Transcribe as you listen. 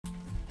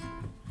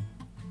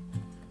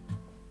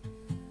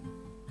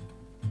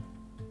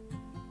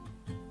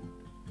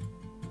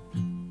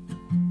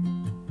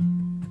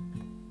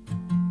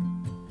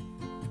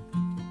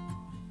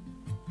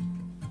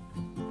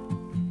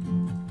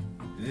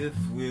If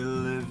we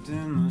lived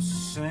in the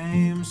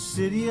same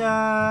city,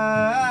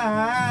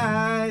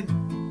 I'd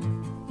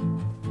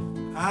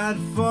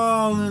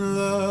fall in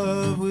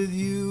love with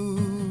you,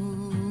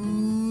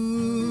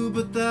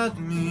 but that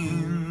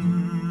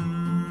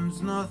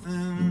means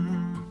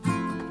nothing.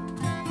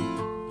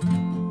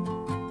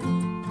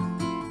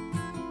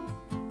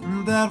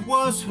 That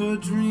was her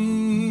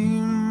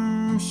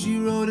dream. She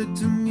wrote it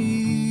to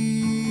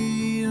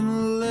me in a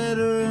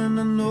letter, and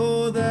I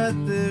know that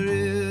there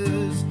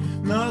is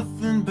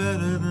nothing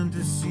better than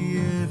to see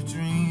if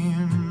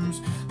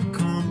dreams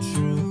come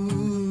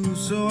true.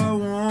 So I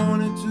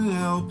wanted to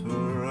help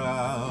her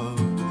out.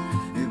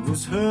 It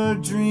was her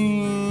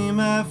dream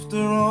after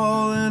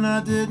all, and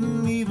I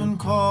didn't even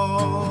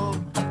call.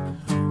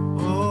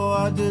 Oh,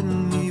 I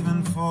didn't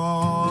even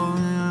fall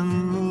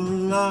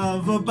in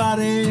love about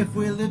it. If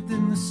we lived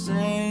in the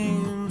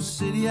same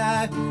city,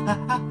 I'd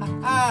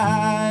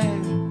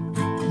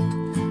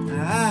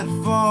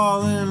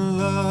fall in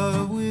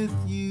love with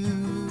you.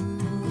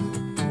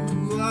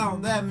 Oh,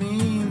 that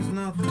means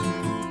nothing.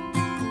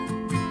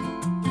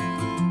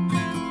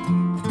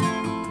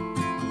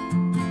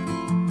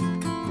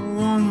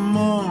 One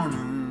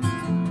morning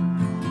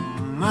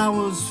I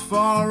was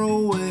far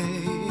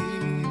away.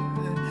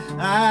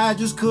 I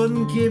just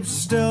couldn't keep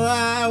still.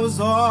 I was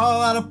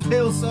all out of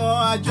pills, so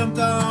I jumped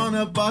on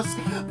a bus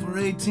for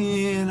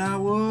 18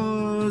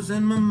 hours,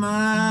 and my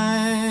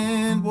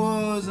mind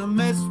was a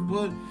mess.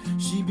 Would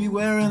she be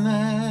wearing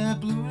that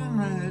blue and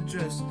red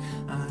dress?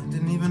 I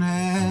didn't even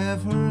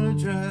have her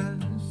address.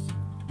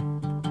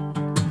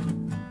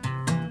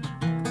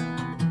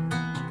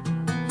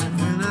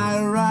 When I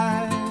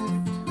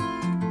arrived,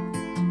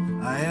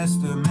 I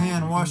asked the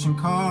man washing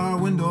car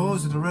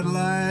windows at the red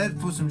light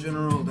for some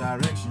general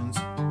directions.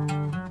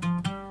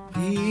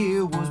 He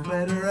was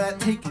better at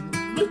taking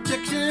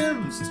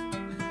rejections.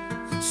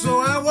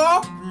 So I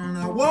walked and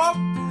I walked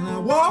and I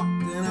walked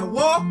and I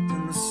walked,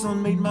 and the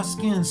sun made my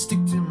skin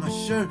stick to my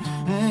shirt,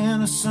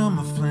 and a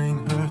summer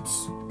fling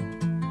hurts.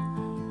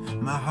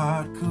 My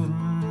heart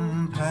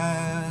couldn't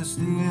pass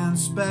the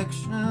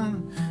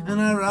inspection, and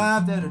I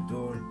arrived at a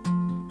door.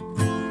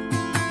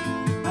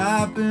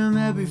 I've been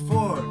there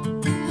before. I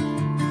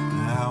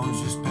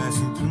was just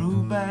passing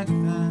through back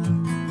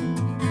then.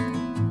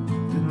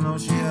 Didn't know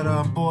she had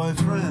a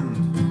boyfriend.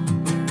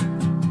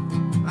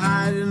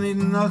 I didn't eat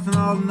nothing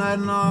all night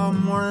and all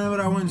morning, but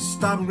I went and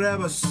stopped and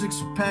grabbed a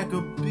 6-pack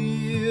of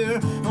beer.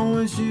 And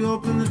when she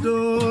opened the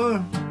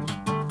door,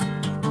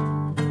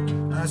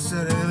 I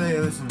said, hey,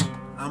 listen,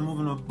 I'm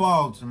moving to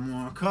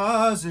Baltimore.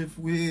 'Cause if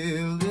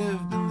we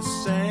lived in the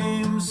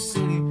same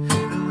city,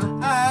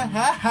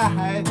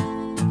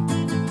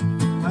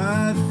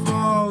 I'd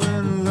fall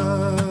in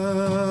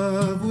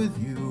love with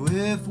you.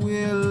 If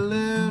we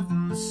lived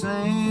in the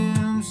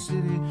same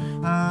city,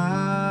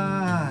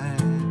 I'd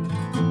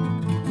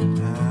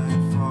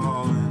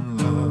fall in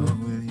love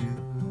with you.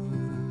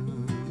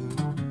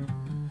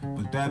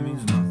 But that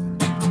means nothing.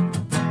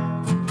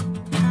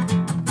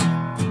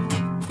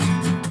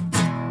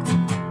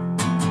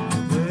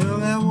 Well,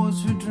 that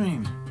was her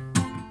dream.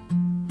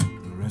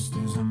 The rest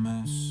is a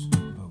mess.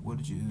 But what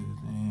did you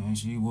think?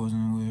 She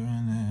wasn't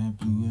wearing that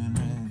blue and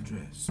red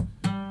dress.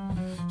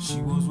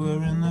 She was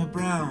wearing the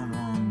brown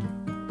one.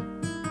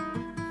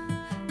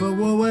 But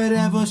well,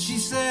 whatever she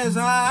says,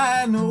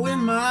 I know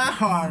in my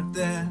heart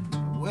that,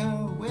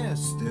 well, we're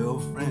still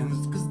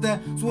friends, 'cause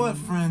that's what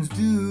friends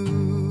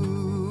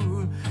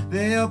do.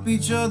 They help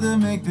each other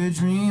make their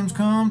dreams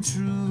come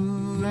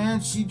true.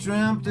 And she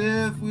dreamt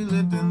if we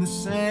lived in the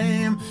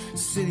same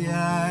city,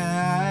 I'd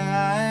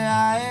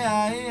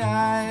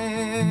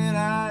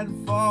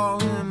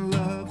fall in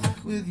love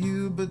with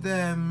you, but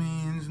that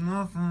means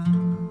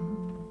nothing.